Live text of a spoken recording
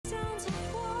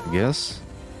I guess.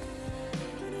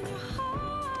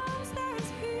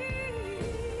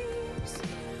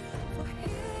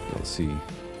 Let's see.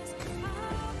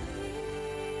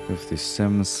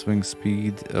 57 swing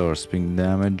speed or swing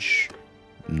damage.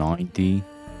 90.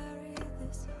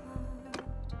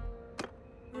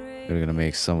 We're gonna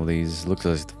make some of these. Looks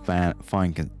like the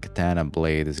fine katana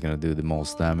blade is gonna do the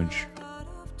most damage.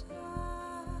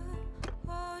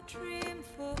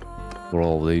 For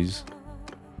all of these.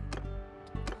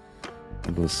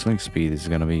 And the swing speed is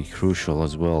gonna be crucial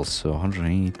as well, so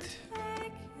 108.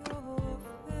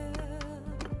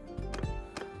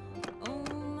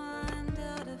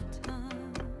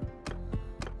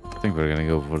 I think we're gonna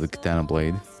go for the katana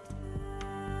blade.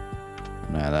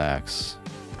 Nah, the axe.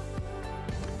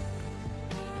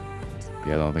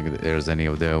 Yeah, I don't think there's any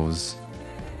of those.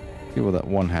 See with that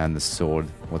one-handed sword,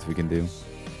 what we can do.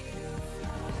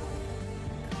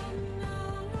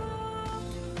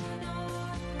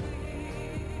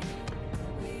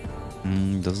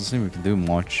 Doesn't seem we can do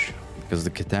much because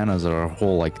the katanas are a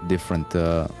whole like different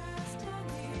type,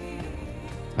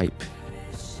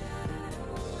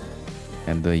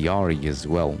 and the yari as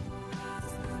well.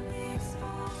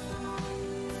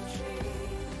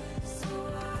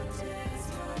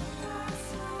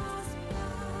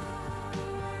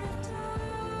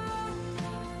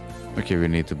 Okay, we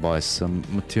need to buy some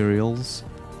materials.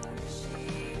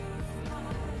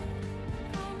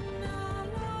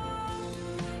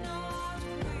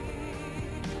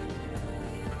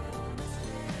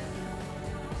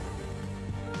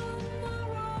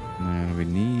 And we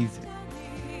need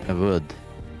a wood,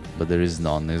 but there is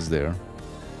none, is there?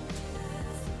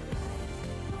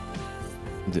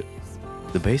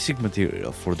 The basic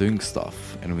material for doing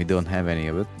stuff, and we don't have any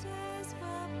of it.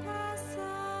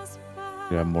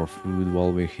 Grab more food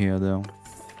while we're here, though.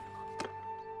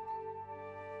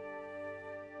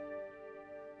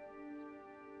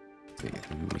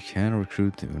 We can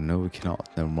recruit. No, we cannot.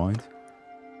 Never mind.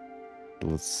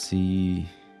 Let's see.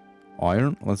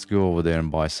 Iron. Let's go over there and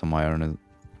buy some iron,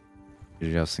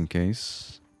 just in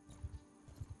case.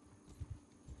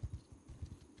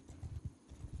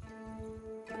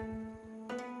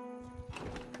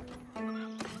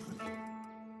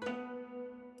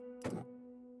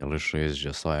 It literally is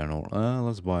just iron ore.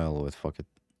 Let's buy all of it. Fuck it.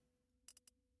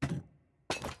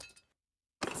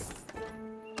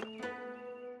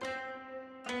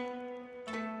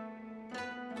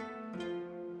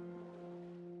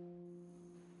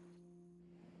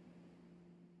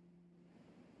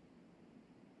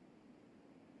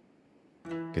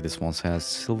 Okay, this one has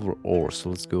silver ore, so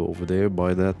let's go over there,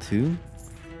 buy that too.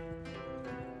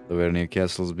 The Vernier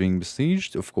castle is being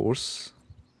besieged, of course.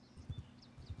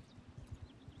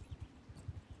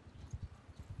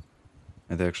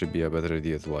 It'd actually be a better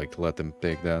idea to like let them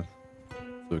take that,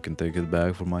 so we can take it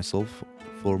back for myself.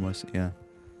 Yeah.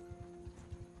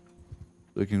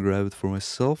 So I can grab it for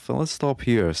myself, and let's stop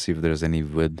here, see if there's any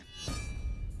wood.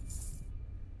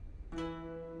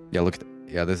 Yeah, look.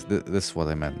 Yeah, this is what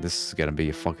I meant. This is gonna be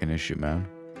a fucking issue, man.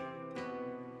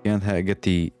 Can't get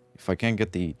the if I can't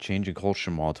get the changing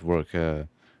culture mod to work, we're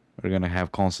gonna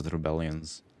have constant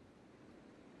rebellions,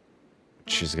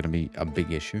 which is gonna be a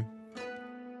big issue.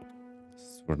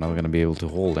 We're not gonna be able to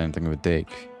hold anything we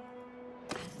take.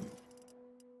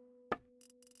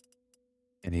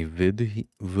 Any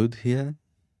wood here?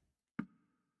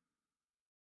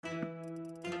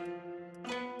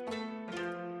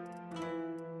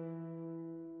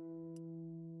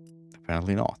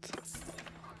 Apparently not.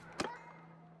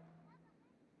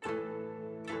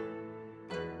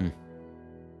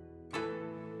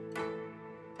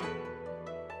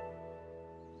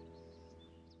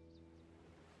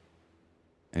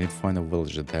 I need to find a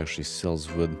village that actually sells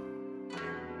wood.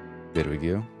 There we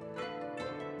go.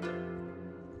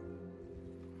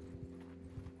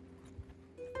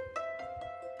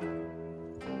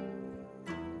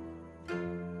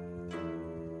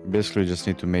 Basically just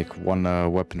need to make one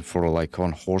weapon for like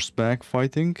on horseback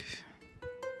fighting.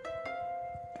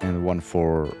 And one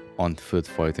for on foot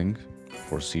fighting.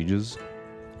 For sieges.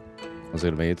 I was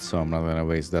gonna make it, so I'm not gonna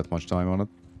waste that much time on it.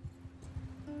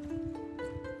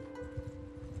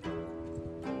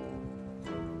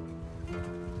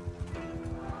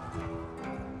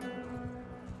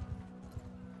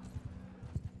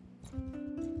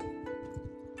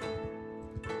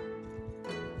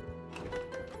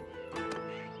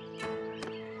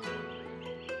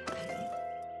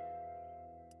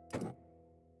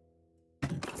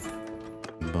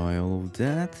 Buy all of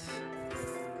that.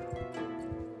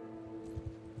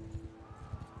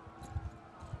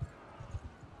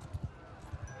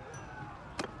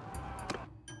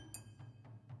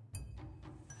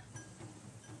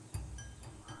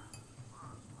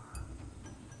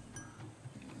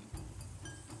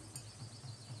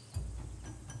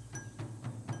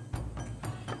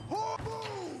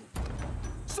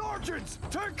 Sergeants,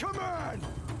 take command!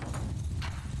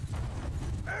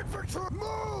 Infantry,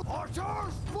 move!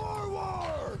 Archers,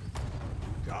 forward!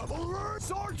 Cavalry,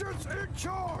 sergeants in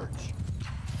charge!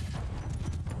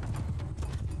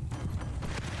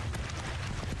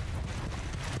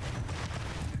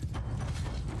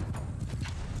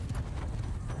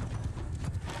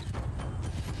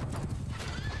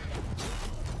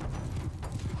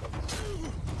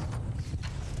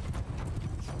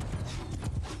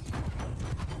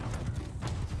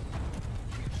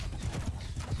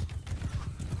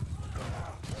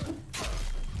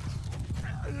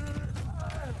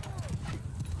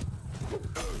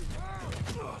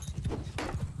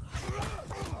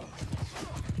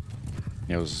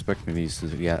 Yeah, I was expecting these to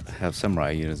have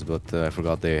samurai units, but I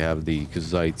forgot they have the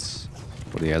Kuzites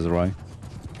for the Azurai.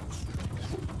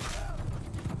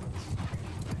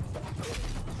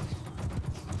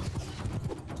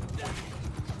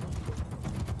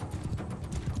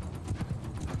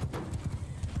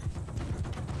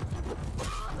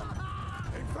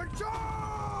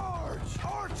 Charge!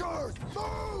 Archers,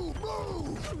 move!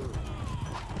 Move!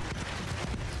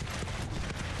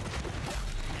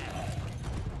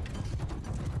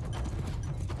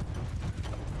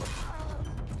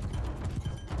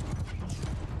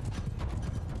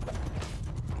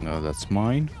 No, that's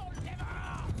mine.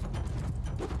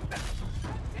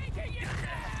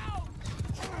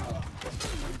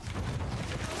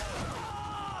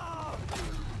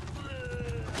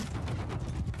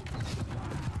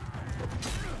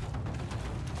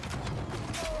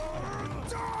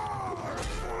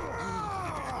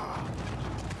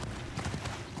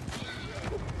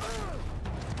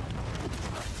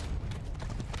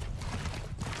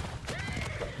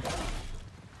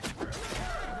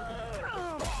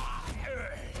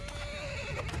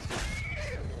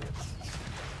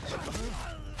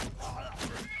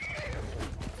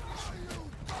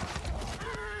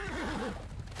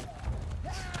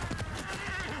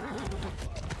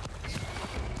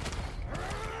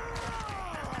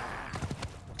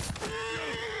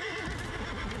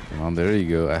 Well, there you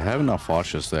go. I have enough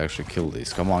archers to actually kill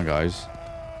these. Come on, guys.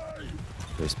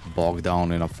 Just bogged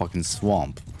down in a fucking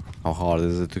swamp. How hard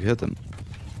is it to hit them?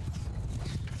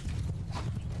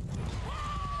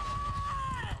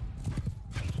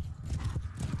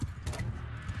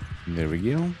 There we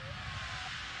go.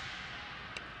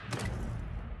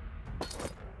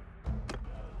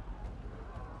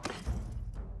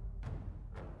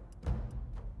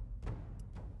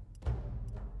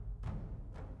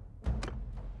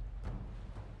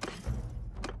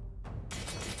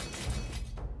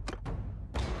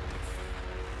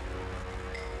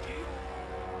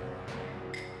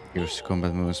 Here's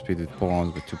combat movement speed with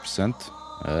pawns with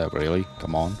 2%. Really?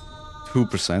 Come on.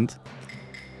 2%?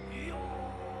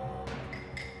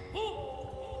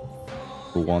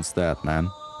 Who wants that, man?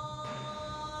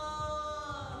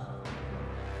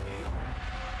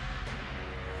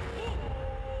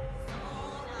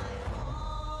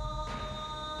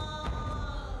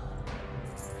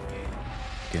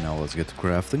 Okay, now let's get to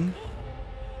crafting.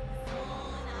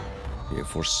 Yeah,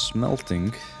 for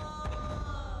smelting.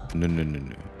 No.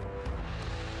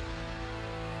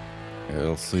 Yeah,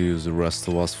 let's use the rest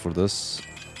of us for this.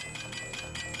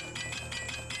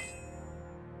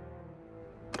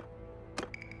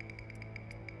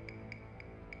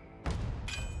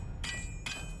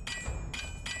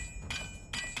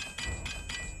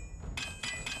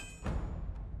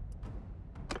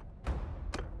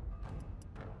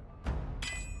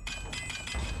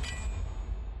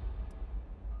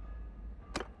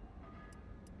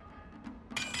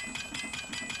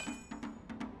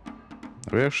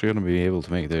 Are we actually going to be able to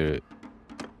make the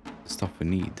stuff we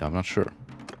need? I'm not sure.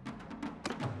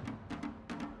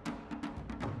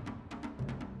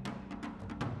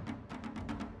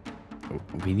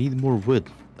 We need more wood.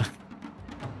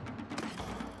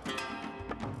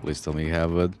 Please tell me you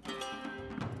have wood.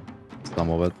 Some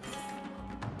of it.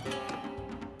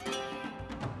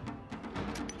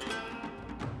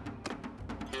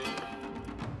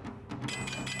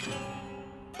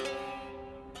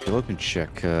 Let me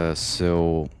check.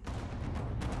 So,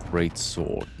 great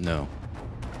sword. No,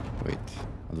 wait.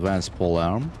 Advanced pole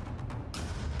arm.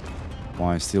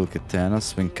 Wine steel katana.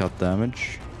 Swing cut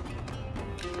damage.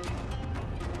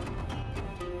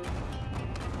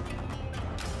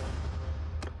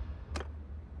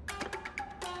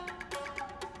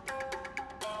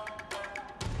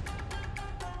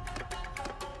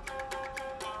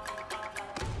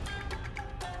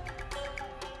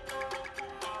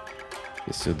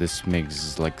 So this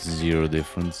makes like 0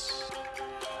 difference.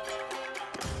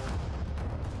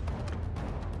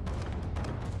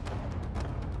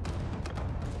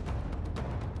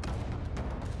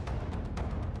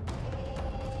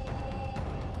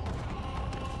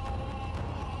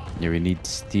 Yeah, we need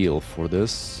steel for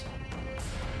this.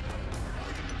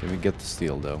 Can we get the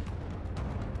steel though?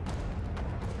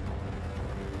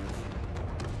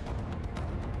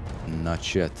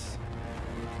 Not yet.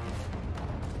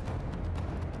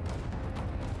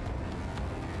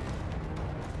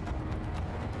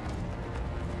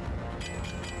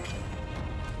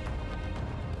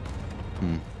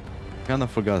 Kinda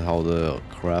forgot how the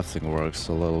crafting works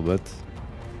a little bit.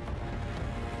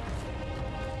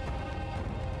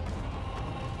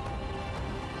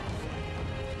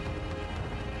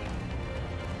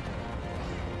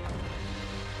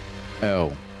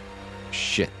 Oh,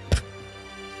 shit.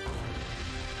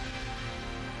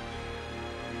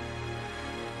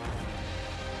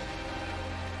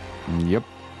 Yep.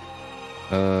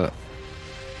 I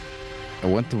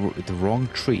went to the wrong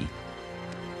tree.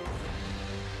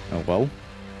 Oh well.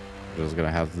 Just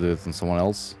gonna have to do it on someone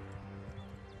else.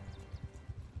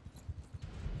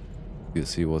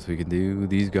 Let's see what we can do.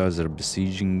 These guys are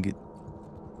besieging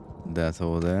that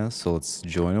over there, so let's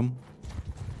join them.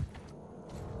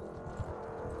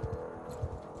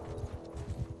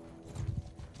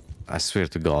 I swear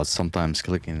to God, sometimes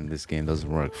clicking in this game doesn't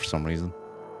work for some reason.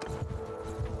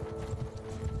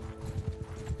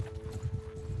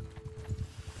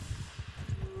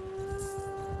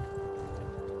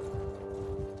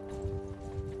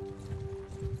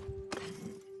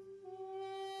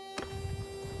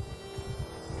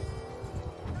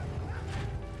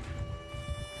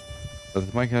 But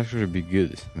it might actually be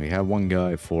good. We have one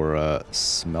guy for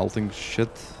smelting shit.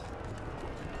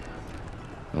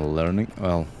 Learning.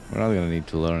 Well, we're not gonna need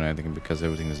to learn anything because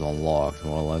everything is unlocked,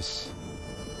 more or less.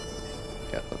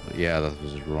 Yeah, that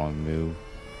was a wrong move.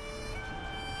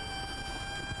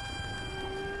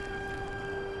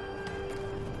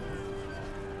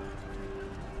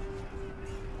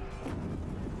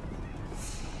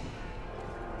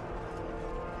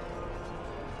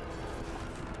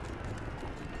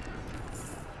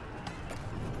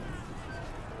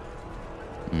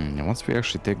 And once we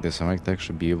actually take this, I might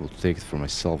actually be able to take it for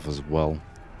myself as well.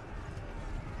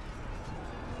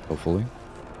 Hopefully.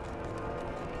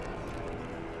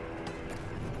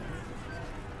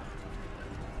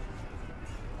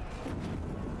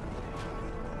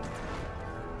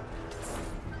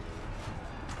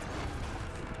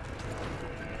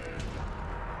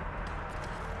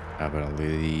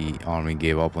 Apparently the army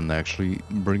gave up on actually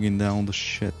bringing down the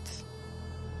shit.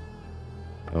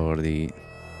 Or the...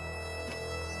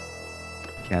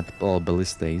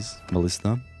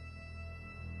 ballista.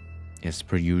 As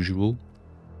per usual.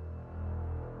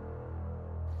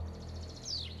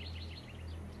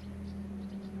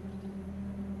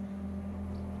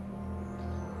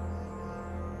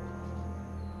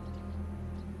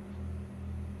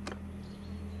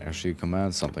 Actually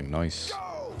command something nice.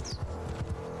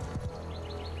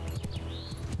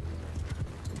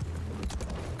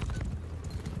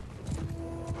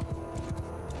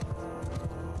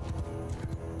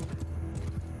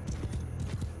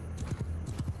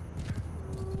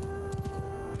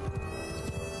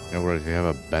 Alright, we have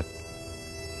a bet.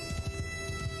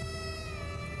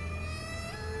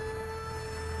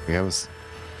 We have a...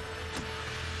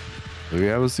 Do we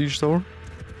have a siege tower?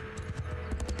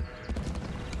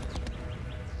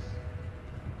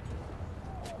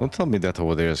 Don't tell me that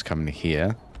over there is coming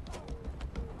here.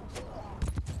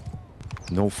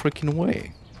 No freaking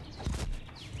way.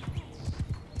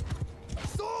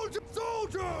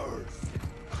 Soldiers!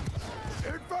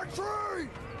 Infantry!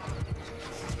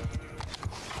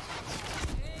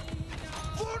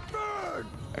 Footmen!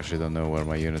 Actually don't know where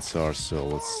my units are, so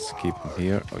let's keep them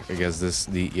here. I guess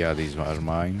these are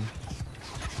mine.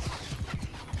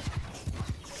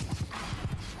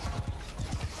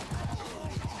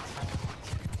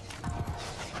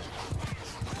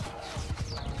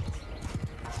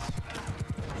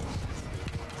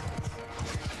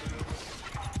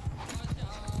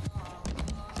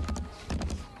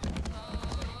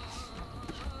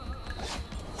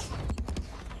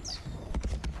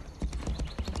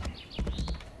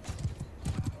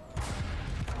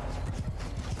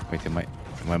 Wait,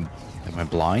 am I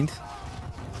blind?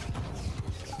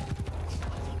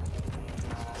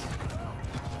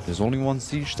 There's only one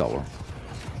siege tower.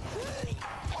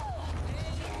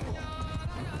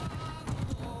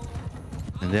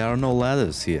 And there are no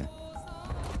ladders here.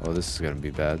 Oh, this is gonna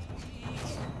be bad.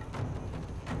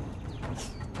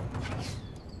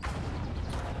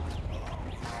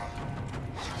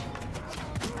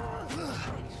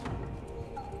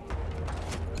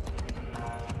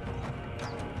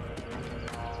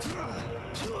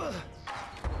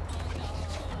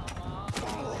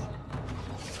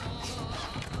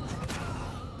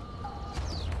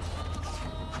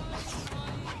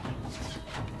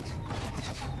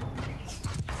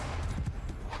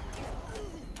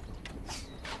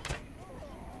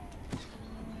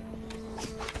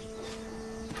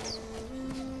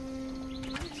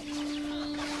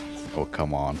 Oh,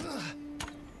 come on.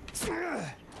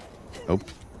 Nope.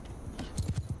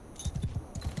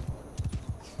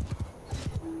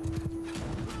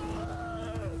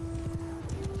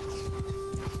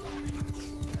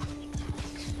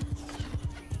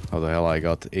 How the hell I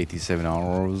got 87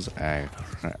 hours? I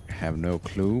have no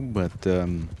clue, but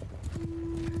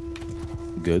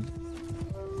good.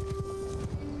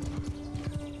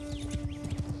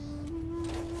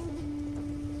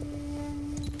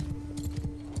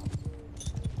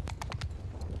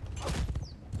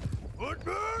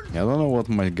 Yeah, I don't know what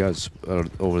my guys are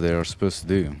over there are supposed to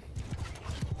do.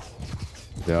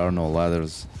 There are no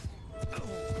ladders.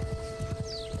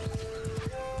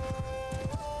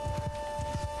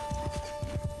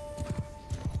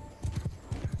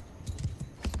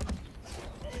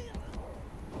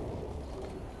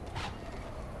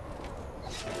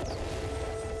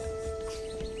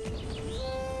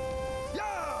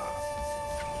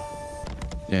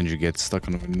 And you get stuck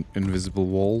on invisible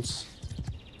walls.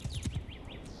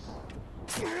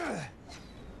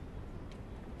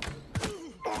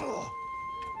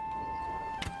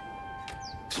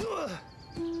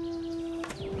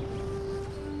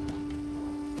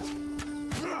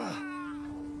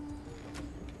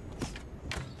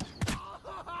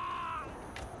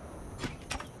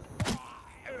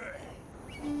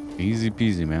 Easy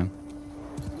peasy, man.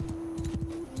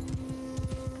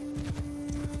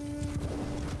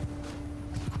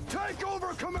 Take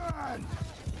over command.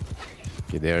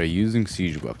 Okay, they are using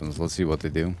siege weapons. Let's see what they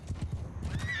do.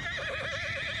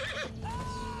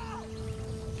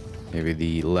 Maybe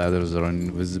the ladders are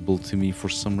invisible to me for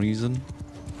some reason.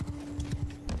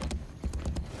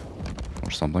 Or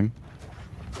something.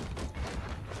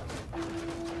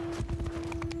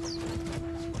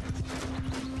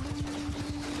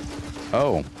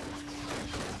 Oh.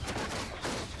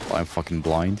 Well, I'm fucking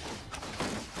blind.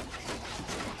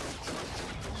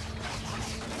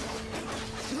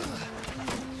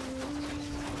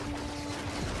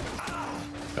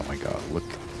 Oh my god, look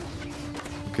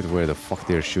at where the fuck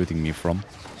they're shooting me from.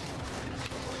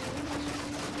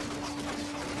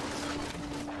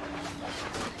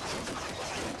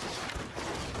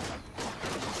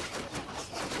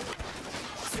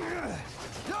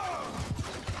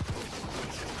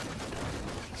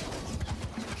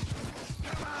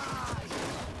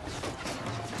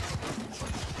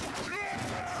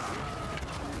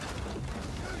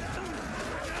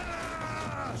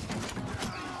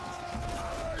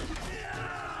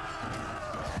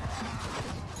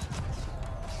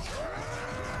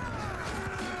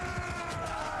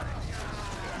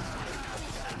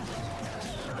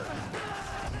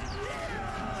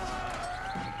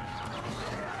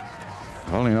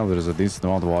 Funnily enough, there's a decent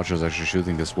amount of watchers actually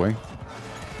shooting this way.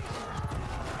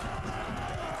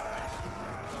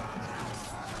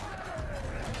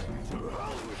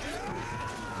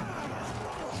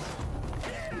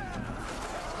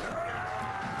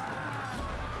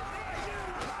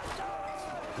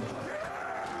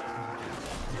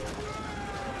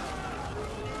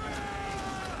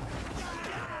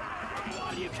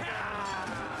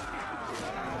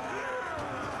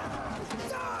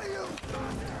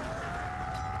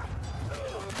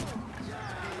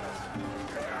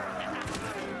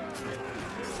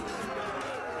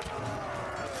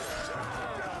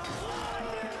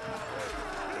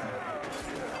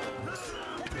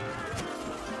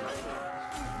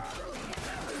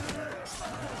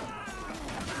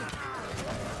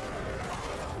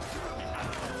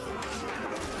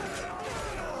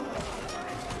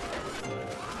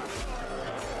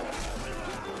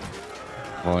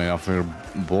 Funnily enough,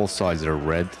 both sides are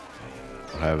red.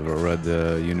 Have red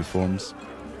uniforms.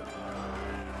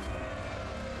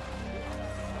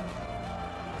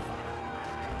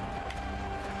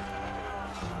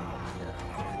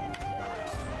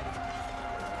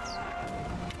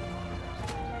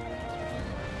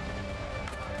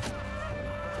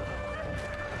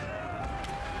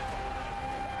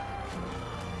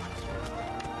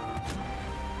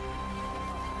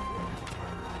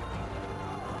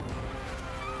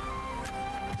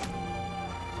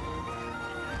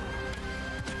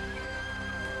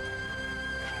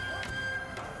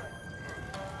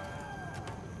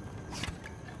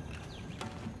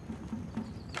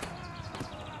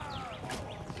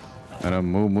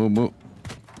 Move.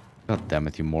 God damn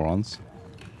it, you morons.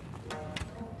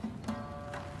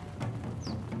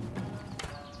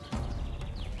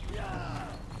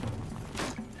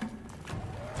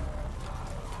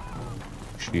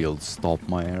 Shield, stop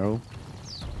my arrow.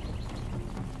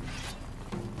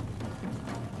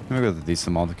 I got a decent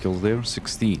amount of kills there.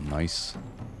 16, nice.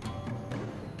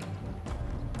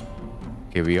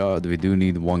 Okay, we do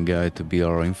need one guy to be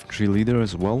our infantry leader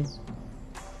as well.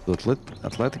 So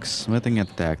athletics, smithing,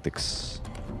 and tactics.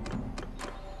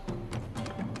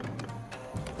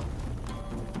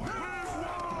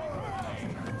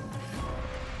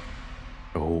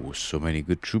 Oh, so many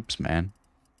good troops, man.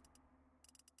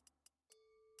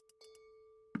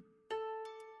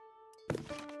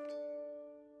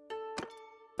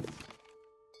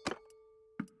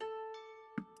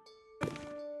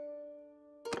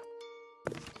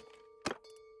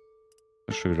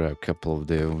 I should grab a couple of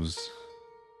those.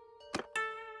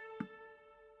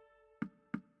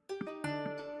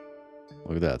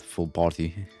 Look at that, full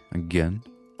party again.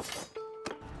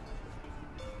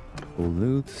 Full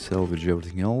loot, salvage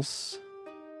everything else.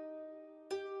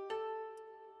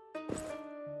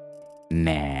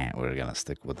 Nah, we're gonna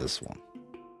stick with this one.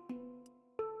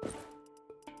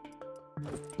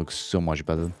 Looks so much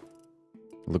better.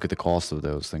 Look at the cost of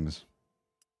those things.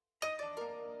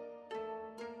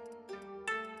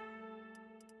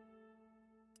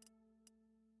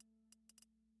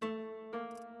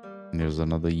 There's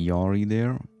another Yari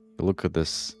there. Look at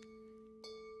this.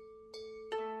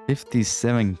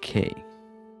 57k.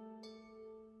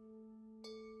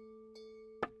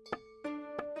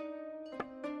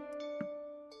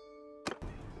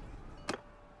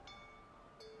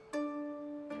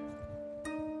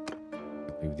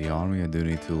 Leave the army. I do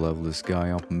need to level this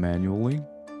guy up manually.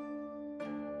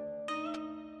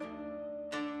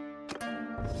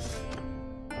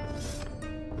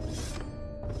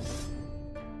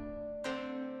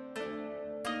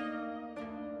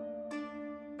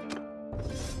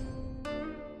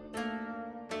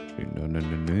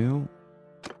 No.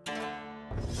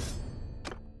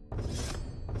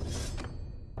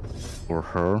 For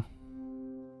her.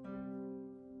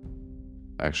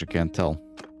 I actually can't tell.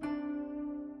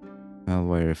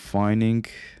 By refining.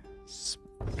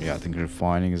 Yeah, I think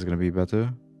refining is gonna be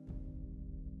better.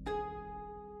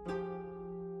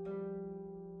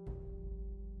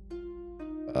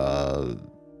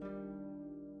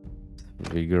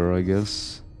 Vigor, I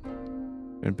guess.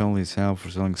 Great penalties have for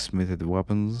selling smithed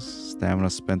weapons. Stamina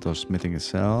spent on smithing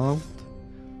itself.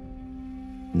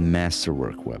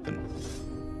 Masterwork weapon.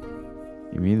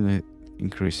 Immediately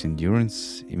increase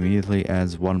endurance. Immediately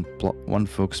adds one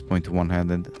focus point to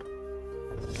one-handed.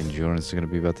 Endurance is gonna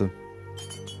be better.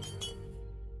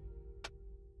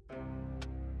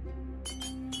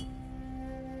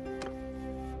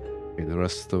 Okay, the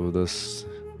rest of this,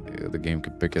 the game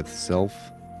can pick it itself.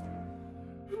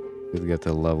 You'll get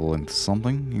a level into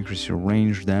something. Increase your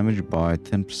range damage by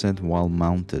 10% while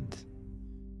mounted.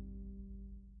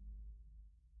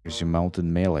 Increase your mounted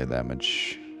melee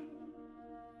damage.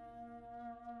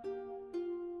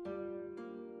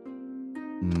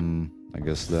 I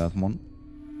guess that one.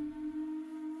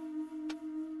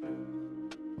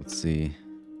 Let's see.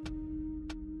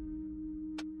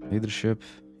 Leadership.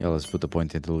 Yeah, let's put the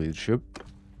point into leadership.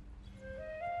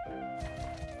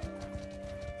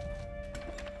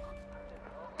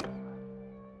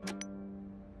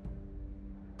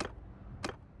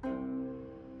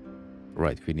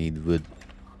 Right, we need wood.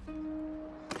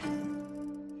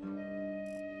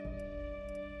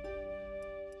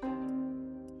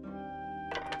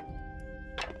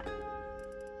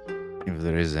 If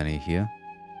there is any here.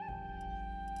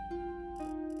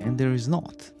 And there is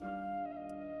not.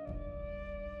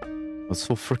 That's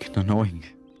so freaking annoying.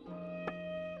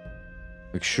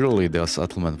 Like, surely the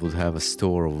settlement would have a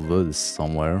store of wood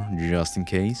somewhere, just in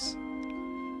case.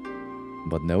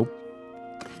 But nope.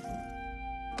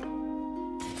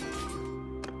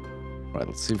 Right,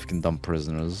 let's see if we can dump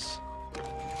prisoners.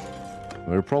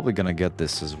 We're probably gonna get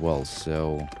this as well,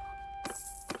 so...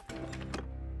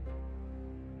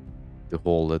 to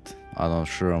hold it. I'm not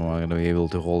sure I'm gonna be able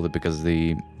to hold it because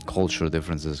the culture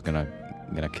difference is gonna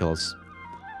kill us.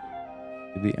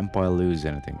 Did the Empire lose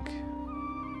anything?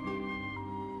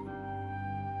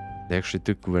 They actually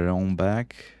took their own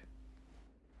back.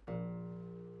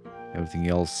 Everything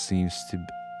else seems to be...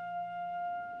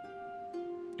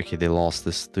 Okay, they lost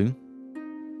this too.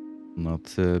 Not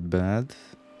bad.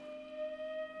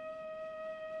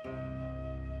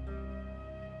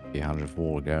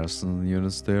 104 garrison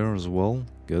units there as well.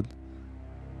 Good.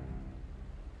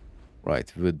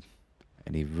 Right, wood.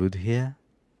 Any wood here?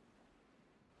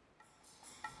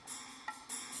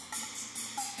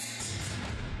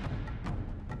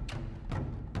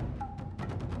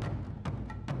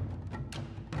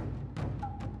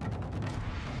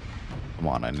 Come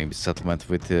on, I need a settlement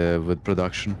with wood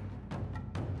production.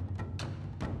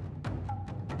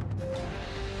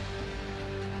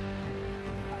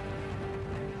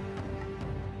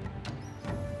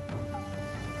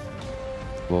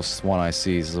 Closest one I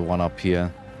see is the one up here.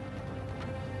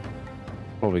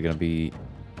 Probably gonna be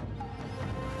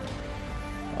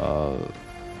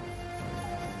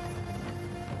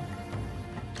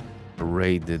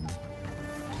raided.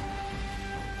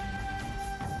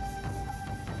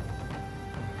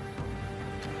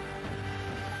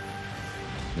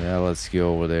 Yeah, let's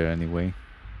go over there anyway.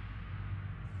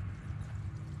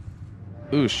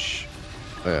 Oosh.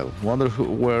 Well, wonder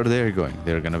where they're going.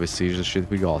 They're gonna besiege the shit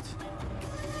we got.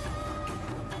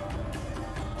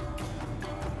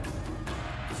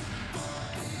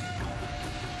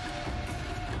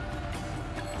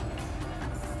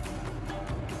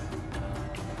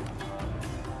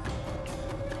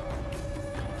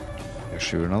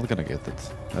 Actually, we're not gonna get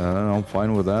it. I'm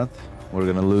fine with that. We're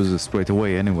gonna lose it straight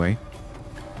away anyway.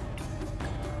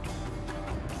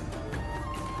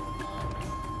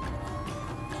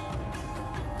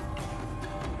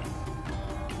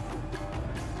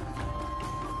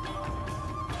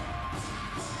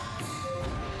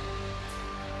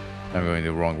 I'm going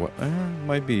the wrong way.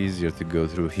 Might be easier to go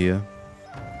through here,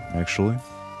 actually.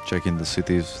 Checking the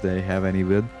cities if they have any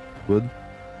wood. We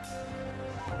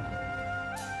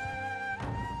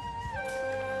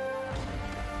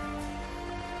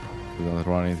don't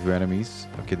run into enemies.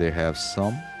 Okay, they have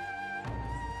some.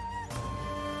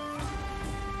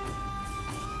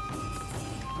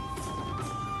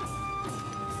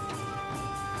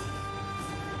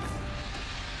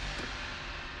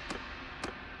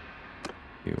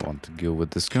 You want to go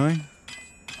with this guy?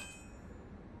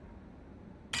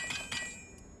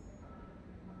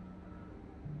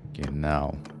 Okay,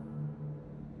 now.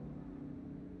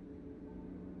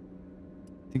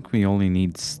 I think we only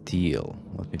need steel.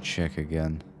 Let me check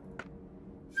again.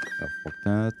 Oh, fuck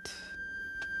that.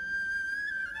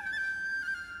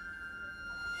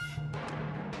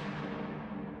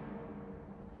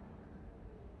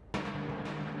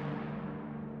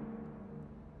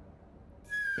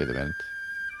 Wait a minute.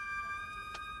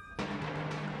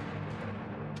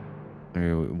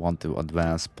 We want to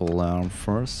advance pull down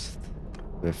first.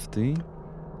 50.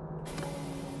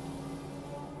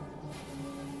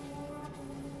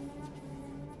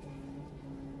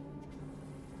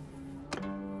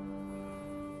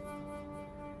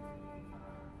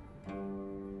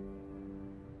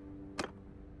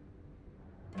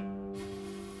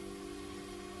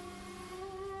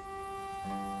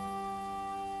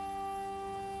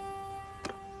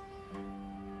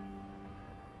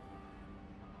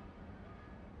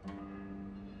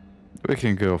 We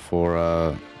can go for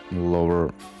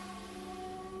lower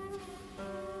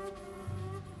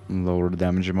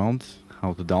damage amount.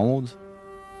 How to download?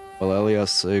 Well,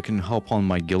 Elias, you can hop on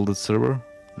my Gilded server.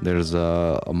 There's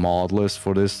a mod list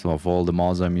for this of all the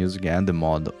mods I'm using and the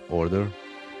mod order.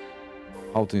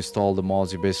 How to install the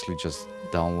mods? You basically just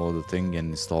download the thing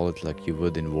and install it like you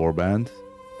would in Warband.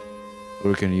 Or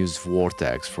you can use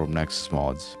Vortex from Nexus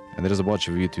Mods. And there's a bunch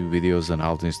of YouTube videos on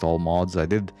how to install mods.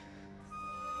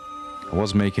 I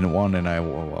was making one and I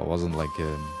wasn't like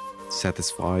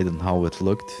satisfied on how it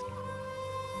looked,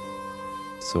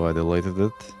 so I deleted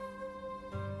it.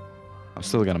 I'm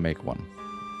still gonna make one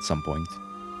at some point.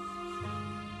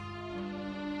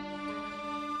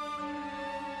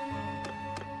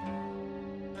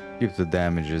 Keep the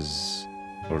damages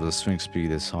or the swing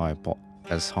speed as high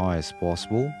as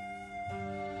possible.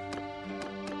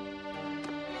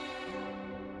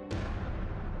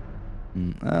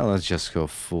 Let's just go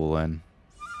full on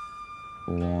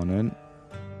in.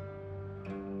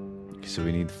 Okay, so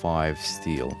we need 5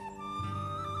 steel.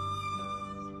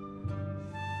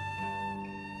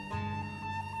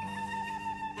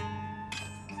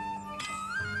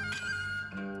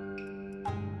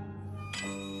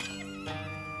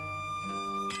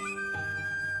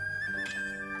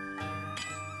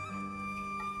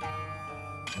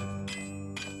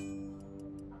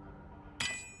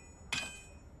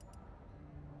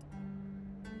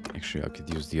 Actually, I could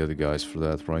use the other guys for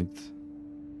that, right?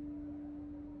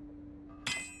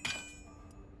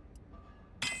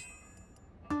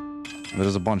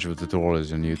 There's a bunch of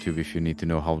tutorials on YouTube if you need to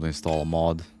know how to install a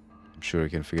mod. I'm sure you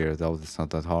can figure it out, it's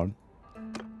not that hard.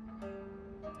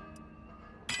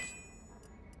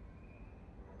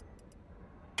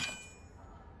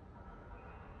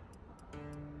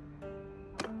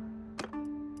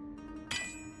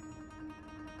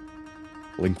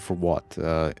 Link for what?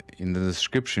 In the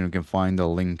description you can find a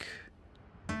link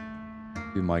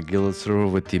to my Guild server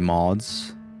with the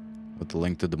mods, with the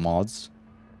link to the mods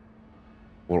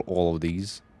for all of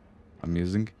these I'm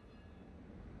using.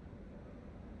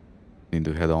 Need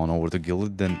to head on over to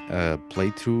Guild. Then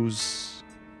playthroughs.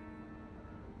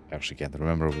 I actually can't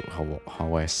remember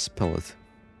how I spell it.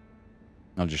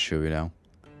 I'll just show you now.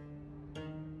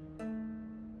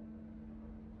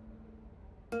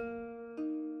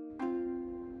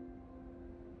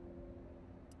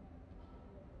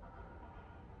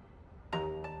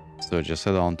 So just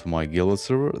head on to my guild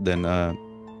server, then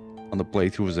on the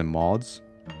playthroughs and mods,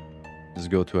 just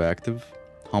go to active,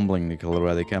 humbling the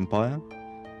Calradic Empire,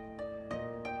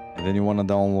 and then you want to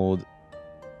download,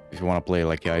 if you want to play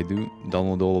like I do,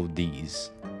 download all of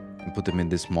these and put them in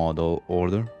this mod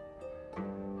order,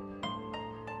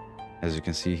 as you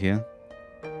can see here.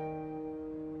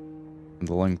 And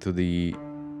the link to the,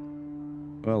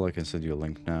 well, I can send you a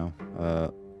link now.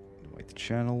 Invite the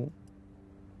channel.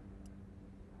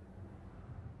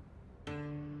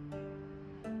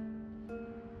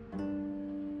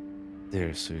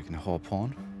 There, so you can hop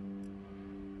on.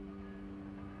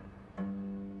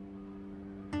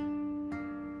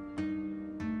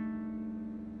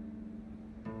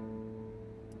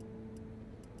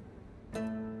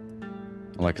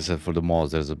 Like I said, for the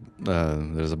mods, there's a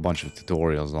bunch of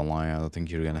tutorials online. I don't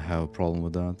think you're gonna have a problem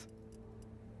with that.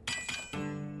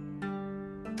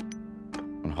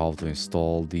 On how to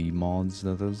install the mods,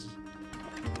 that is.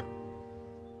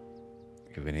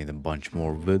 If we need a bunch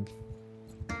more wood.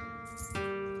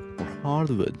 Or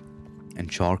hardwood. And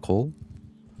charcoal.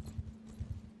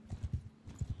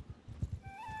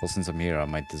 Well, since I'm here, I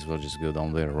might as well just go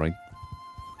down there, right?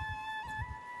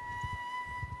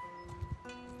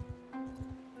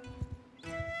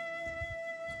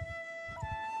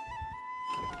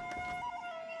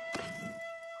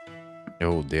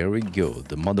 Oh, there we go,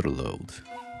 the Bannerlord.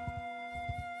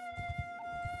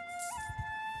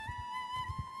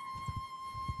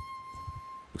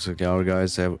 Looks like our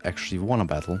guys have actually won a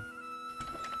battle.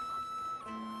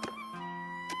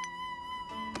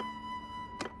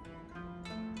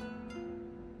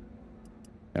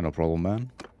 Yeah, no problem,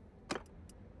 man.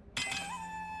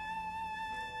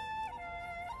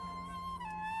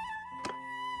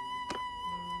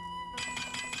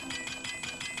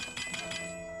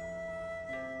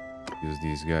 Use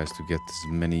these guys to get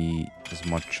as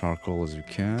much charcoal as you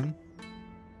can.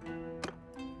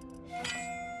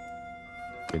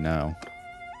 Okay, now.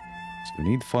 So we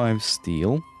need 5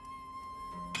 steel.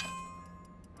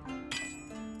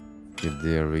 Okay,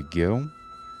 there we go.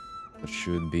 That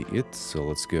should be it. So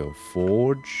let's go.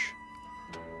 Forge.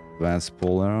 Advanced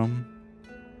polearm.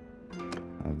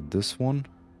 Have this one.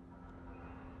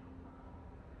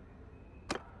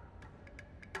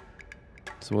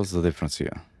 So what's the difference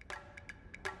here?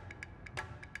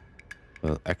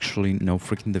 Well, actually, no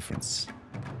freaking difference.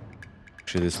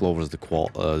 Actually, this lowers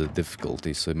the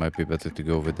difficulty, so it might be better to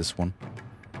go with this one.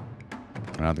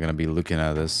 We're not gonna be looking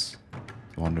at this.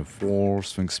 204,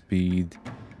 swing speed,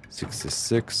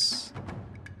 66.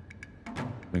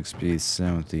 Swing speed,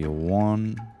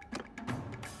 71.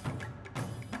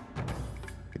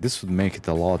 This would make it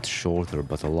a lot shorter,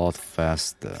 but a lot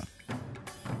faster.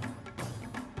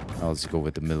 Now let's go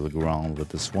with the middle ground with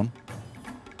this one.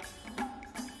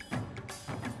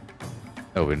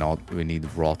 Oh, we need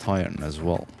wrought iron as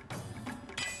well.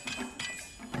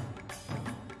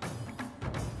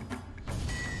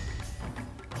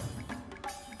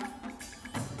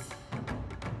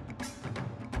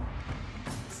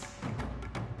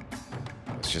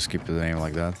 Let's just keep the name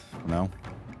like that for now.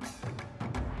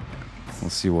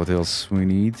 Let's see what else we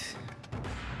need.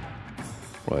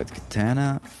 Right,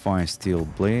 katana, fine steel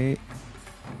blade.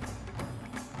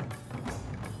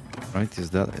 Right, is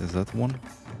that one?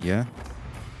 Yeah.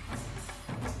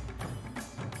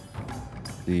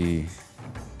 The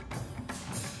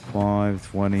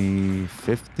 5, 20,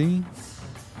 50.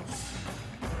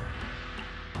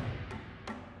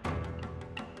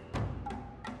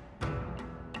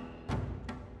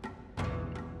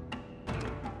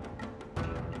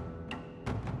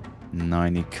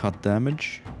 $90 cut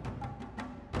damage.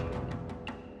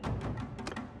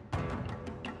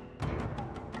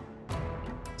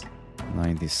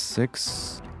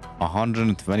 $96.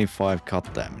 125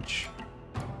 cut damage.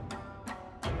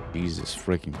 Jesus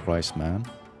freaking Christ, man.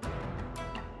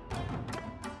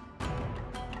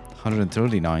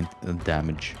 139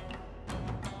 damage.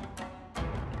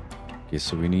 Okay,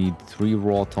 so we need 3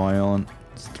 wrought iron,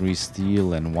 3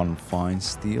 steel, and 1 fine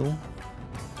steel.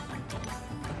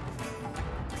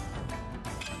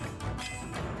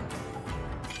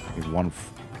 Okay, one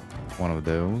of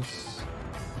those.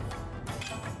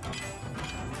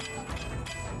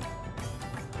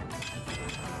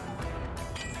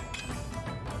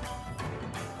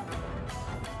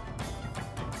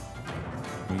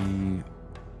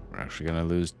 We're actually gonna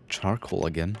lose charcoal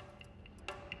again.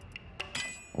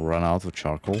 We'll run out of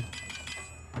charcoal.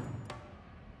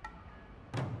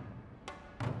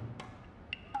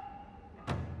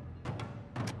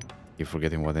 Keep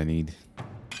forgetting what I need.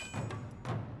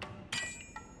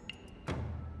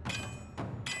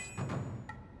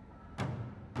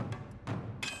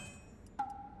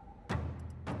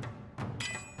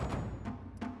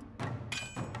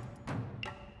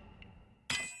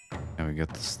 And we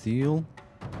got the steel.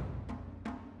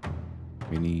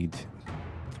 We need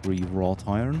 3 wrought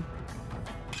iron.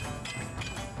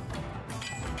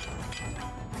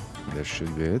 That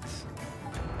should be it.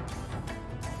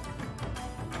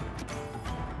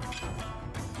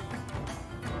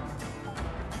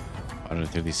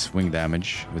 .130 swing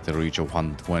damage with a reach of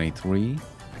 123.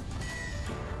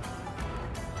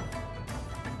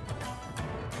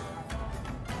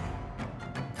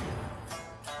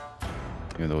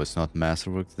 Even though it's not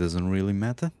masterwork, it doesn't really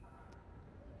matter.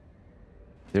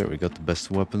 There, we got the best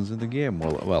weapons in the game.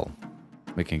 Well,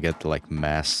 we can get like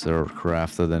master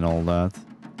crafted and all that.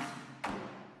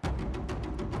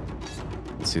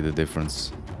 Let's see the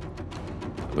difference.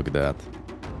 Look at that.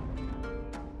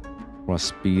 Thrust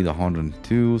speed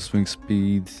 102, swing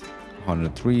speed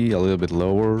 103, a little bit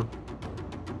lower.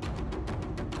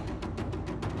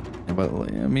 Yeah, but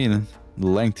I mean, the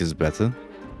length is better.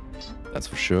 That's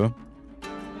for sure.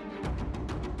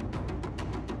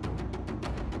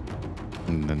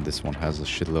 And then this one has a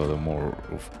shitload of more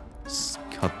of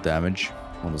cut damage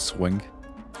on the swing.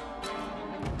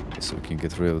 Okay, so we can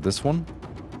get rid of this one.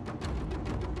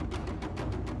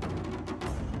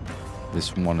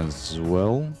 This one as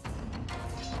well.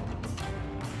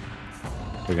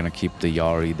 We're gonna keep the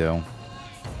Yari though.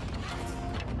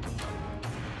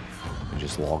 And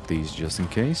just lock these just in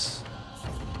case.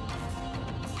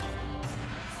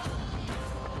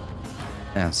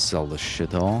 And sell the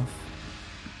shit off.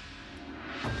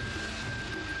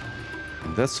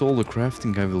 And that's all the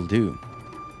crafting I will do.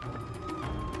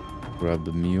 Grab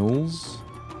the mules.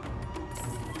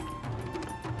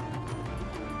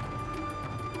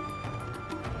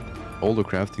 All the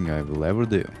crafting I will ever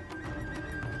do.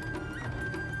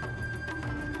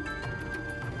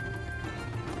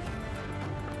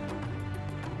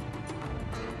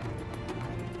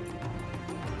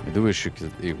 I do wish you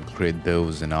could create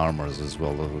bows and armors as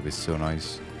well. That would be so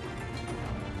nice.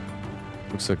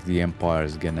 Looks like the Empire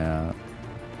is gonna...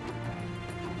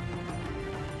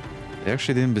 They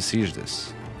actually didn't besiege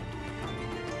this.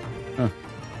 Huh.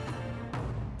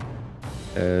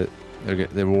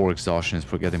 Their war exhaustion is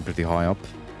getting pretty high up.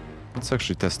 Let's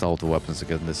actually test out the weapons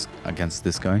against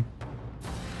this guy.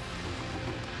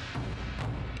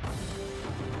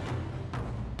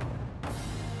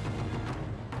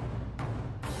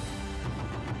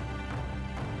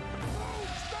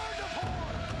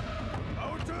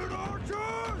 Mounted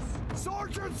archers!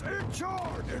 Sergeants in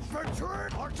charge! Infantry!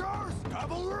 Archers!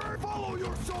 Cavalry! Follow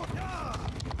your sword! Yeah!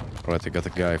 Alright, I got a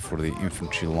guy for the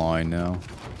infantry line now.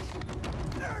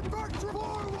 Infantry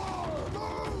forward!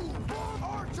 Move!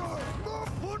 Archers! Move!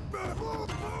 Footmen!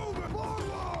 Move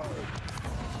forward!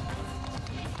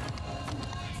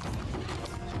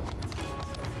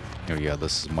 Oh yeah,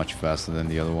 this is much faster than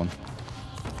the other one.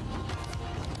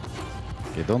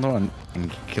 Okay, don't run and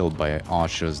get killed by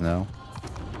archers now.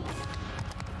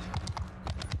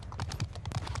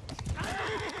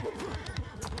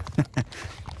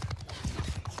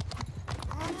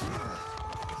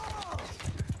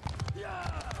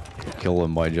 Kill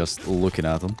them by just looking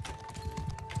at them.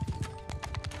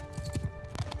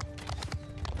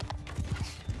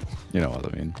 You know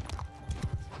what I mean.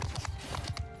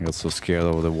 I got so scared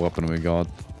over the weapon we got.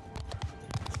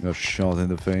 Got shot in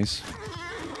the face.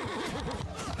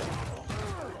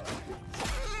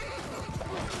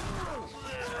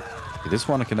 This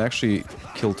one can actually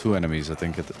kill 2 enemies, I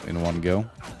think, in one go.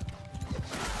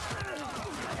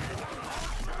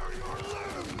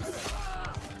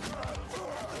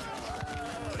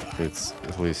 It's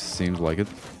at least seems like it.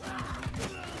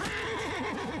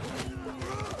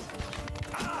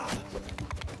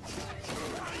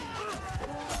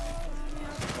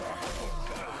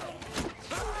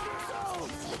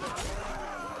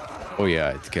 Oh yeah,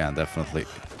 it can definitely.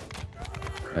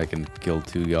 I can kill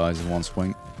 2 guys in one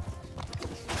swing.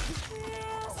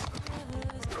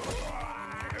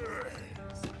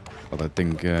 But I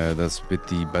think that's with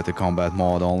the better combat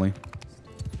mod only.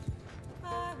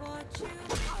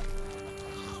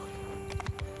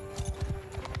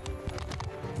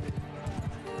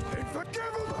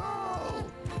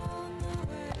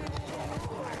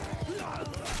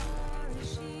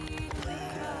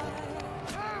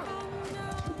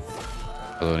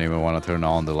 I don't even want to turn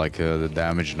on the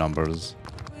damage numbers.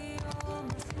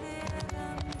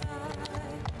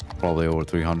 Probably over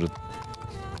 300.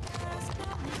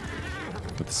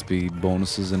 With the speed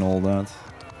bonuses and all that.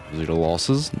 0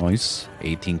 losses, nice.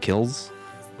 18 kills.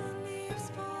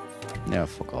 Yeah,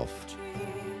 fuck off.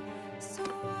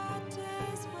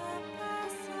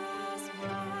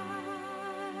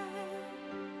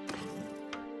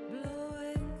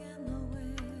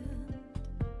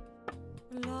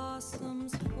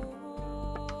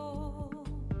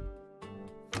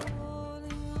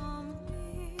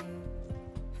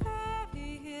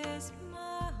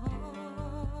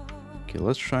 Okay,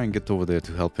 let's try and get over there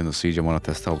to help in the siege. I want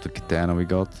to test out the katana we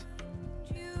got.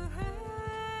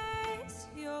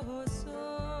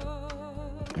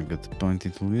 I got the point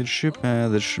into leadership and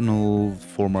additional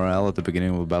 4 morale at the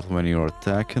beginning of the battle when you're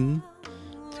attacking.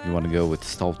 You want to go with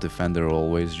stealth defender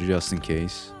always, just in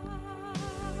case.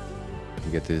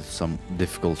 You get to some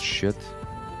difficult shit.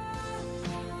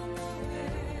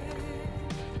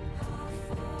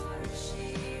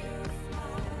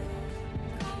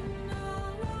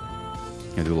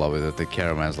 I do love it that the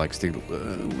caravan's like still...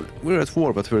 we're at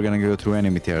war, but we're gonna go through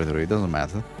enemy territory, it doesn't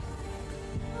matter.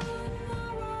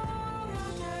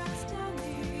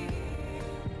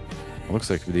 Looks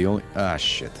like the only... ah,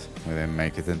 shit. We didn't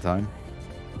make it in time.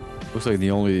 Looks like the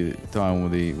only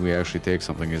time we actually take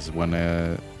something is when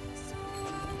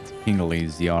King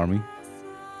leads the army.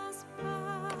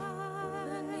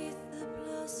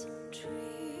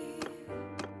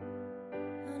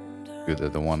 Good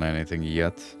that I don't want anything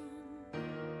yet.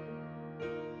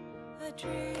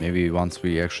 Maybe once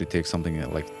we actually take something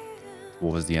like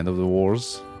towards the end of the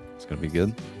wars, it's gonna be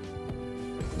good.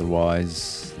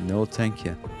 Otherwise, no thank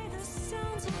you.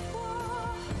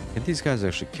 Can these guys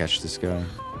actually catch this guy?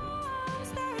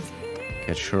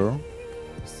 Catch her?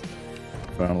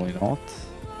 Apparently not.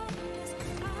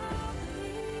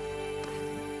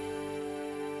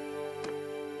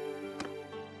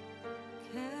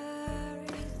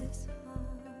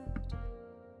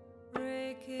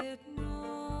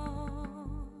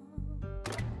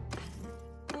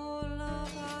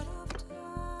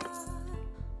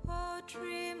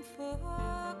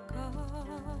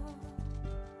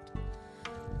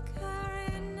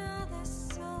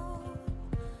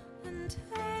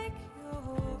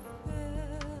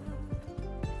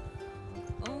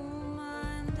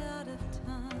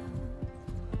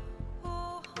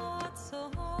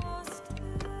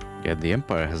 Yeah, the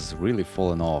Empire has really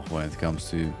fallen off when it comes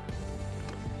to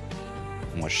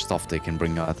how much stuff they can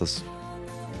bring at us.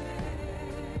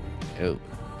 Oh.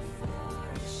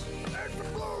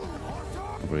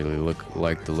 Really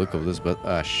like the look of this, but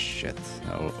ah shit.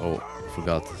 Oh,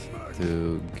 forgot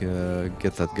to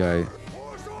get that guy.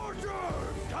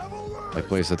 I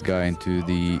place that guy into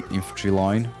the infantry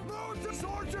line.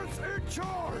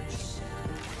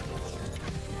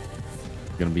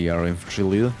 Gonna be our infantry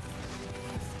leader.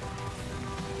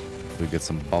 We get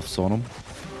some buffs on him.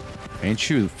 Ain't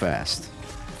you fast?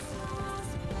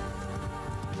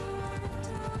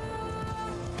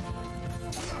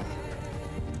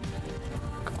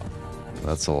 God.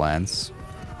 That's a lance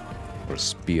or a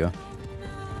spear.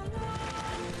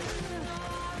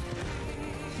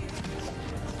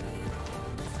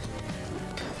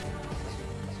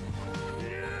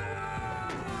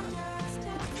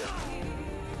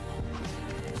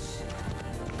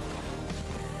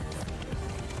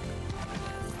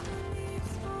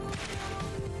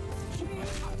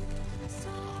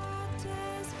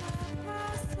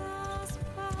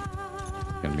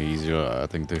 Gonna be easier, I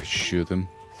think, to shoot him.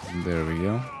 There we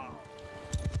go.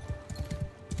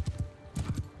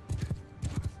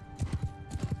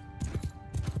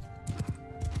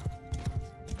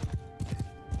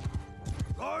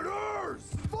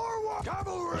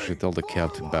 I should tell the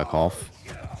cab to back off.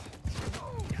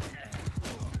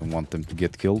 I want them to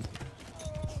get killed.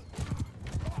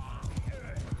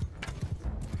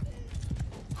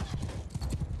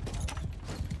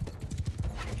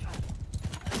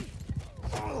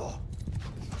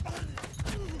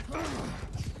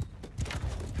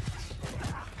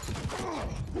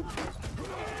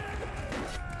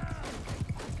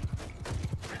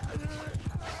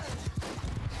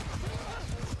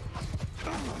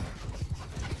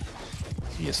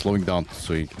 Yeah, slowing down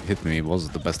so he can hit me was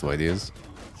the best of ideas.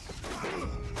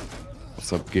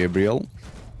 What's up, Gabriel?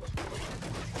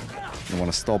 You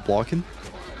wanna stop blocking?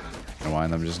 Never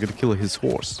mind, I'm just gonna kill his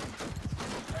horse.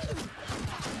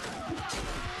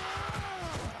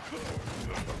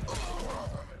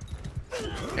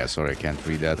 Yeah, sorry, I can't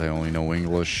read that. I only know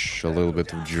English, a little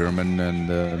bit of German,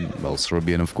 and, well,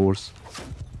 Serbian, of course.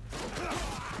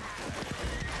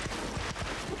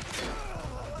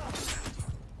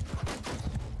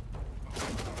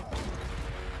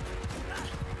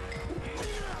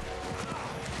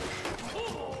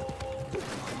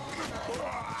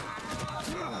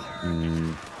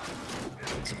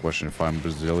 It's a question if I'm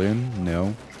Brazilian.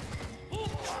 No.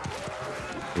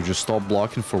 You just stop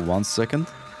blocking for 1 second.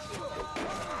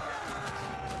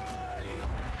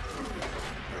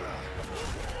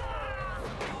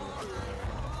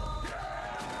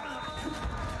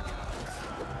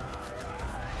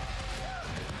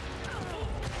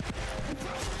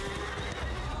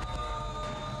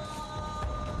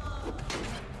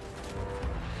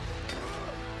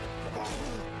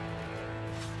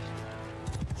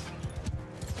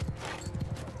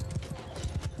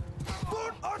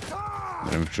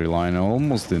 Infantry line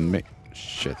almost didn't make...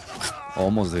 Shit.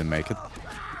 Almost didn't make it.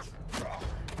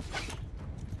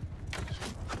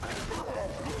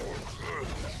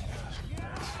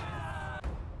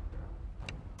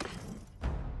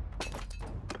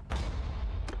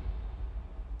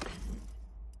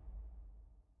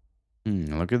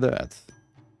 Look at that.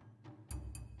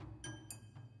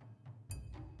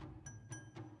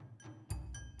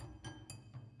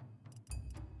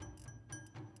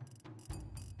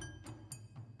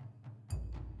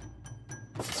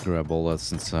 Let's grab all that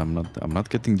since I'm not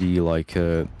getting the like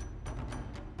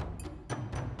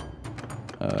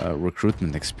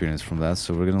recruitment experience from that,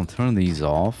 so we're gonna turn these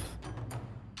off.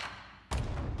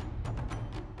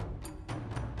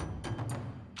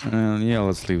 And yeah,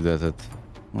 let's leave that at,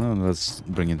 well, let's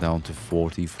bring it down to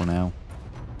 40 for now.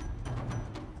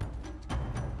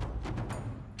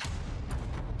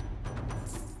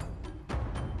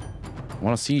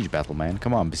 Want a siege battle, man?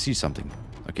 Come on, besiege something.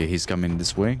 Okay, he's coming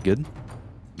this way. Good.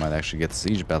 Might actually get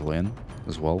siege battle in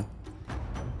as well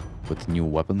with new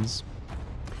weapons.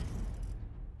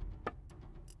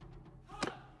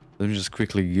 Let me just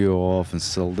quickly go off and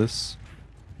sell this.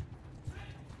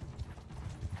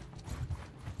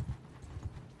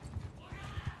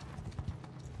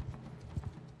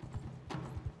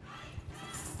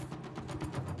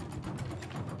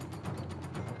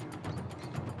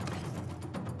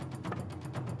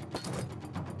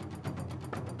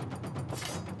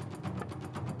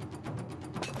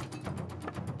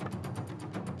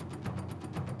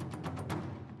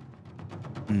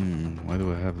 Why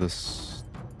do I have this?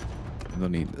 I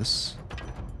don't need this.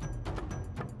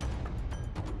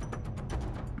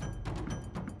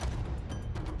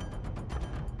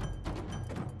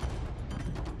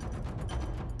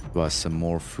 Buy some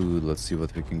more food. Let's see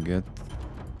what we can get.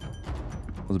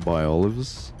 Let's buy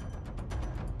olives.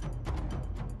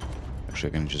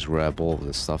 Actually, I can just grab all of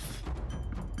this stuff.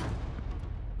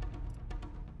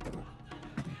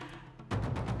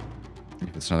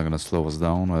 If it's not gonna slow us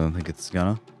down, I don't think it's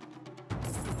gonna.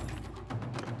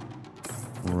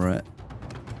 Right.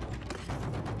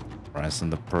 Ransom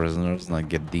the prisoners and I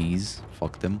get these.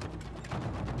 Fuck them.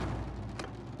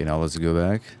 Okay, now let's go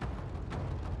back.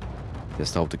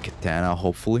 Just out the katana,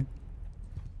 hopefully.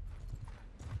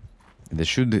 And they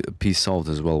should peace out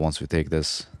as well once we take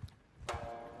this.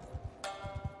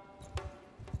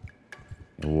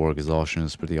 The war exhaustion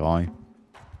is pretty high.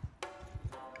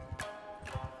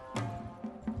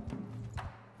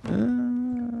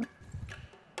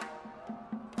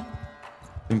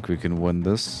 I think we can win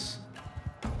this.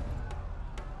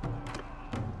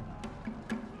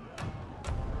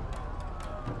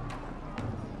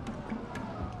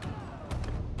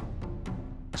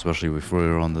 Especially if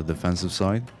we're on the defensive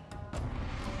side.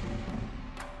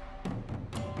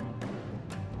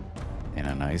 And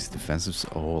a nice defensive...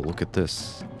 Oh, look at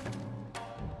this.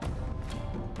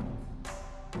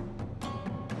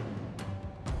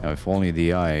 Now, if only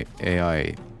the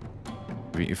AI...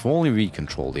 If only we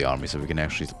control the army so we can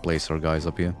actually place our guys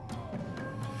up here.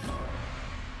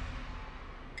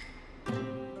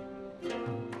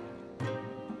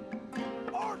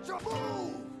 Archer,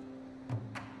 move!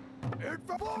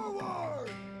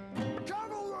 Forward!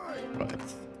 Cavalry!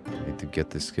 Right. Need to get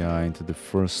this guy into the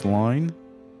first line.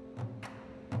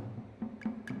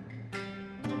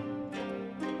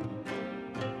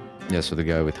 Yeah, so the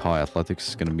guy with high athletics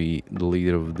is gonna be the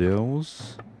leader of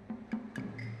those.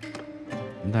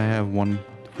 And I have one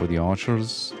for the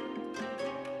archers.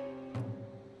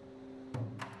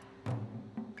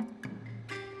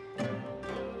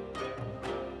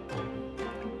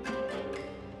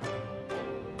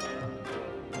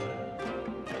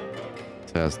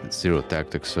 It has 0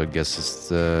 tactics, so I guess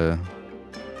it's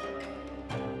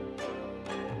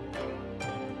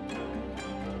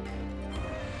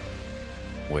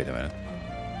Wait a minute.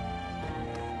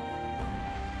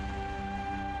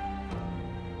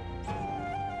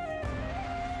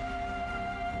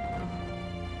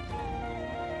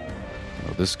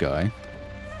 This guy.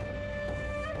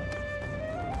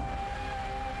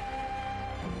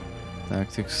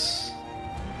 Tactics.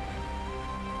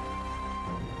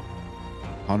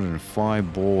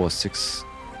 105 bow, 6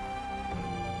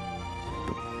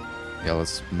 Yeah,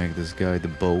 let's make this guy the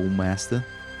bow master.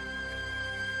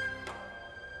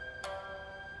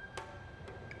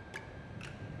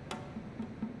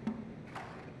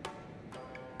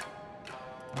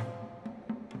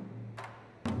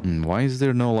 Why is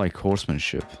there no, like,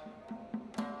 horsemanship?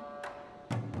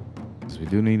 Because we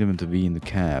do need him to be in the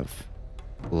cav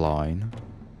line.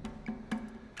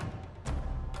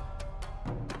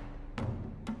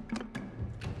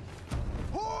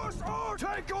 Horse,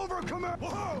 take over command.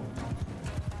 Whoa!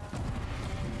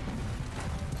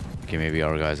 Okay, maybe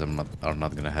our guys are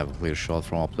not gonna have a clear shot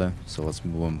from up there, so let's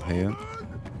move them here.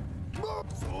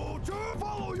 Soldier,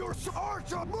 follow your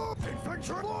archer. Move,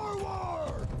 infantry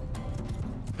forward.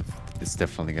 It's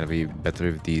definitely gonna be better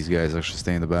if these guys actually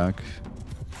stay in the back.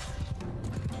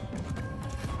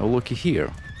 Oh, looky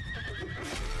here.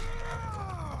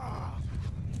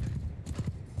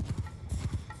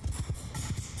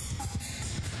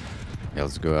 Yeah,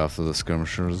 let's go after the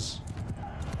skirmishers.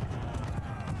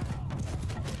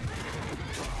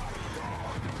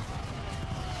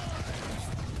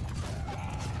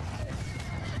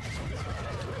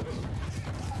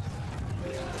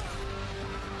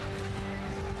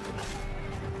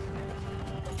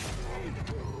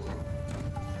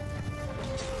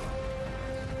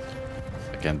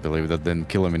 I can't believe that didn't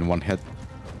kill him in one hit.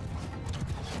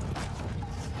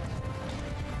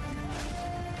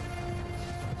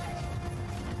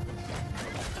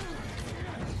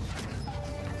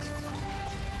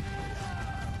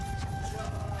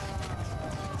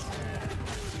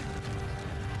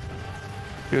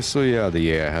 Okay, so yeah,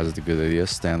 the AI has the good idea,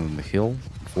 stand on the hill.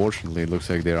 Fortunately, it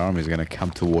looks like their army is gonna come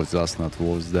towards us, not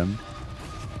towards them.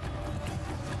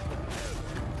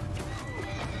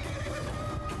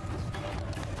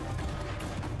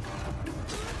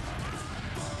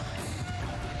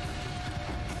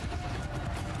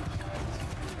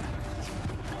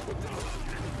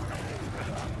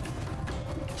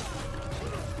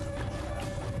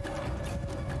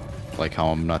 Like how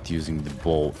I'm not using the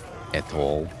bow at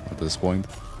all at this point.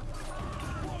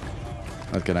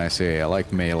 What can I say? I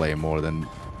like melee more than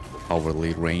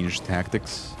overly ranged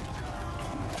tactics.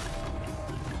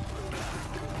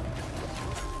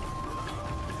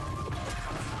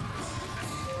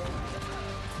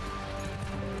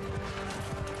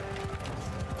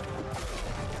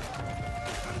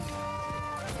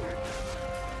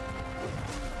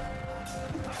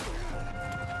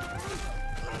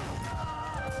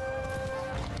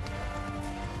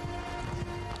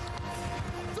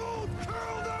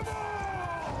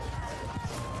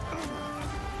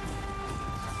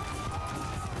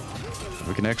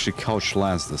 We can actually couch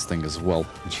lance this thing as well.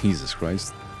 Jesus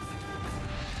Christ.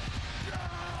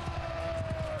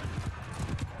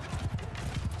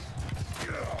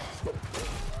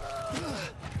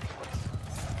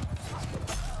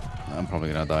 I'm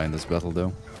probably gonna die in this battle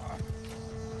though.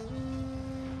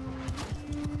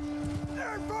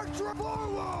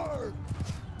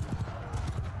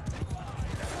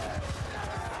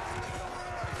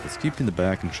 Let's keep in the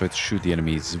back and try to shoot the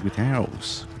enemies with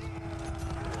arrows.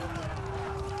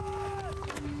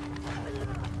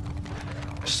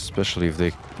 Especially if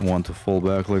they want to fall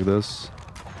back like this.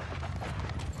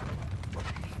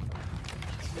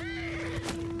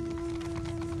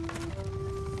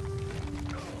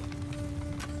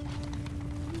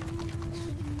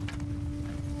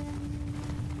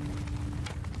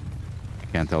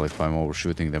 Can't tell if I'm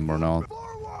overshooting them or not.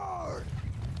 Forward!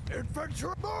 Infantry,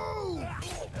 move!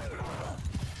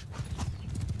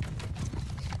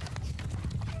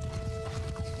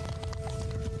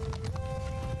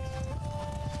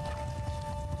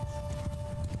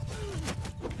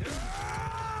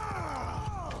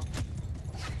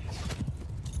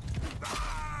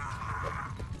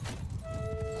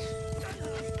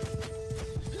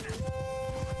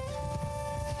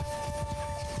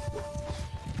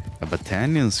 A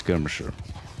battalion skirmisher.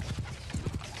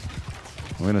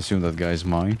 I'm gonna assume that guy's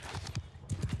mine.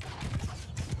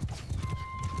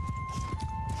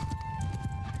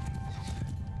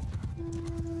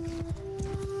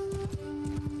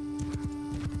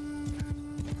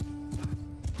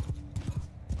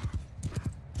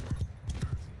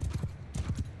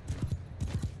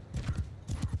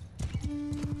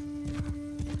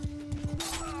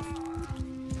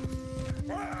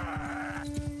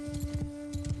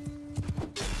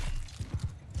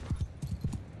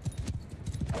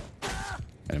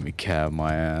 Enemy cab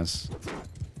my ass.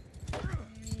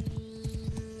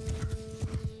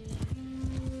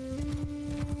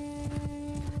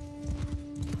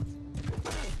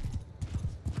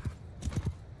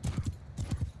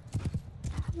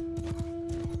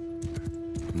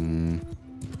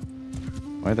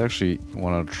 Might actually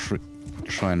want to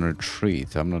try and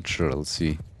retreat. I'm not sure. Let's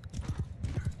see.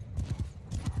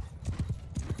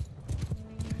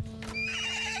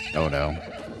 Oh no.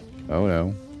 Oh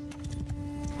no.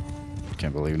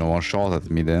 Can't believe no one shot at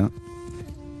me there.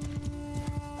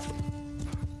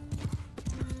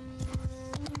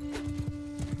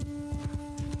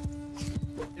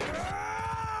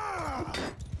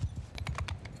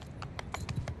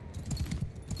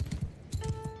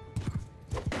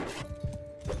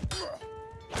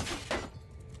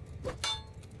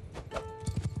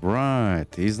 Right,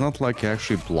 he's not like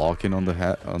actually blocking on the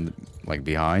head, like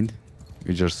behind.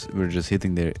 We're just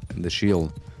hitting the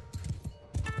shield,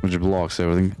 which blocks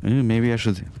everything. Maybe I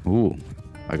should. Ooh,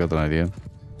 I got an idea.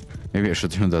 Maybe I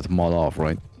should turn that mod off,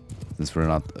 right? Since we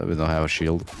don't have a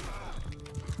shield.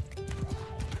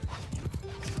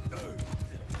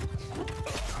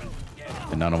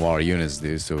 And none of our units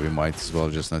do, so we might as well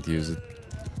just not use it.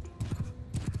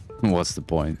 What's the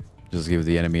point? Just give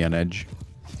the enemy an edge.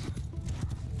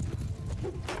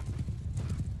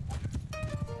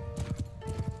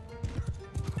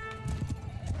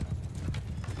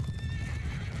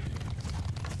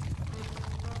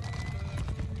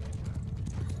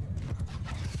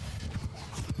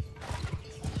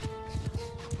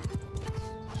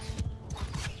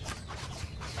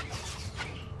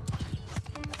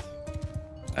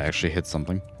 I actually hit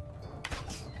something.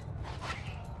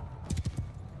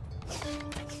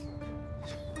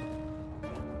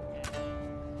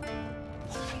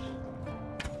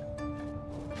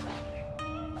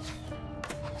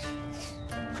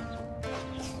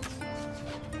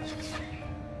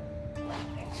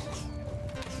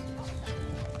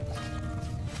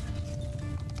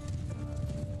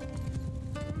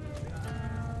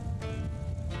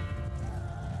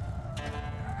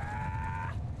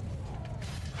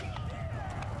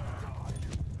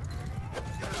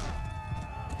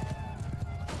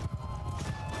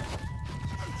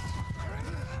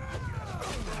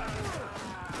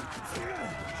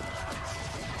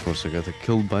 Of course, I got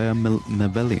killed by a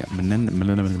Mebellion.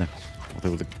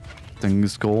 Whatever the thing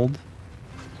is called.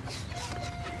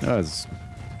 That's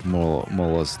more or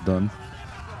less done.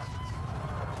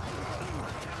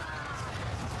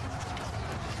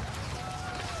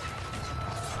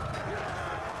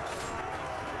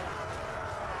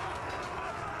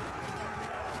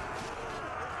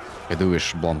 I do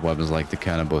wish blunt weapons like the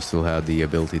cannonball still had the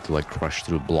ability to like crush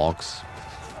through blocks.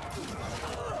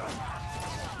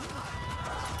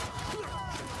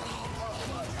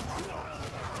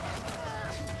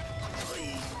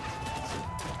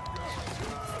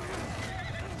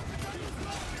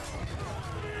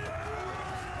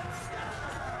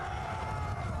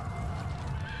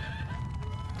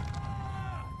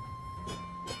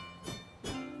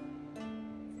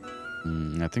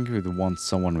 I think we'd want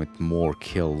someone with more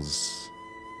kills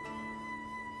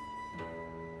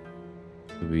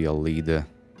to be a leader.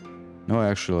 No,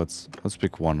 actually, let's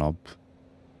pick one up.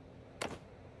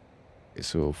 Okay,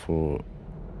 so for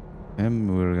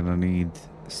him, we're gonna need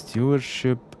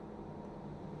stewardship,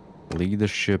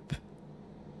 leadership,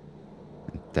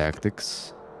 and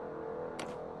tactics.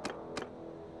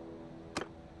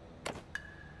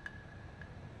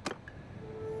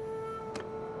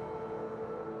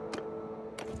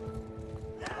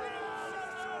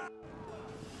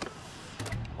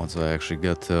 Once I actually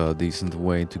get a decent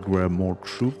way to grab more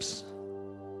troops.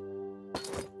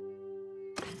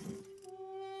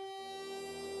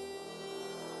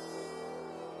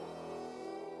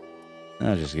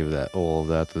 I'll just give that all of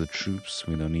that to the troops.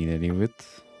 We don't need any of it.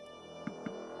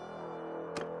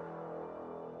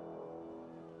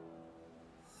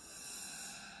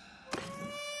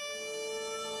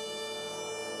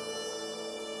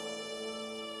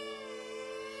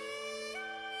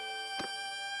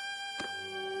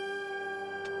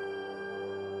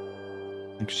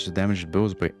 Increases damage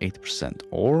bows by 8%,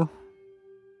 or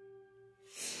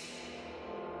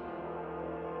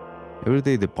every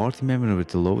day the party member with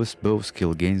the lowest bow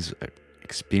skill gains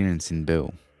experience in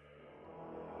bow.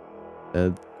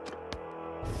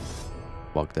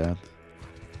 Fuck that.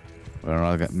 We're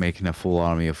not making a full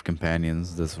army of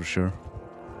companions, that's for sure.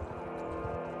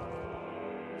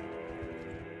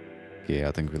 Okay,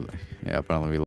 I think yeah, apparently we